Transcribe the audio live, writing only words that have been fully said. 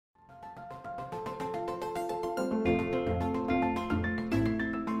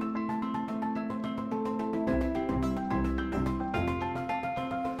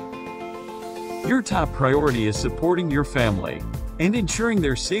Your top priority is supporting your family and ensuring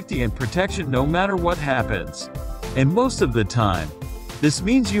their safety and protection no matter what happens. And most of the time, this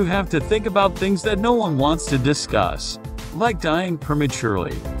means you have to think about things that no one wants to discuss, like dying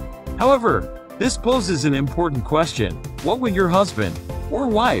prematurely. However, this poses an important question. What will your husband, or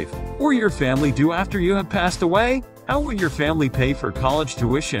wife, or your family do after you have passed away? How will your family pay for college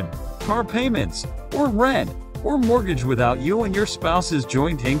tuition, car payments, or rent, or mortgage without you and your spouse's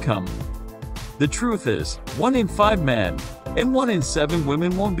joint income? The truth is, 1 in 5 men and 1 in 7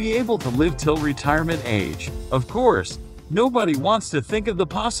 women won't be able to live till retirement age. Of course, nobody wants to think of the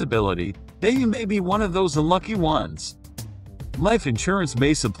possibility that you may be one of those unlucky ones. Life insurance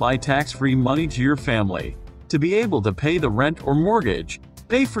may supply tax-free money to your family to be able to pay the rent or mortgage,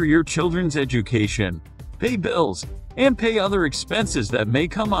 pay for your children's education, pay bills, and pay other expenses that may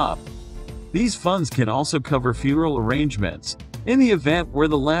come up. These funds can also cover funeral arrangements in the event where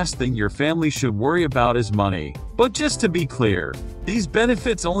the last thing your family should worry about is money. But just to be clear, these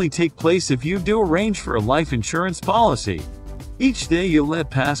benefits only take place if you do arrange for a life insurance policy. Each day you let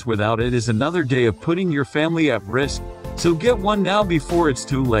pass without it is another day of putting your family at risk, so get one now before it's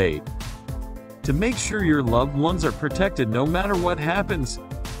too late. To make sure your loved ones are protected no matter what happens,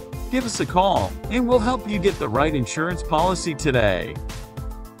 give us a call, and we'll help you get the right insurance policy today.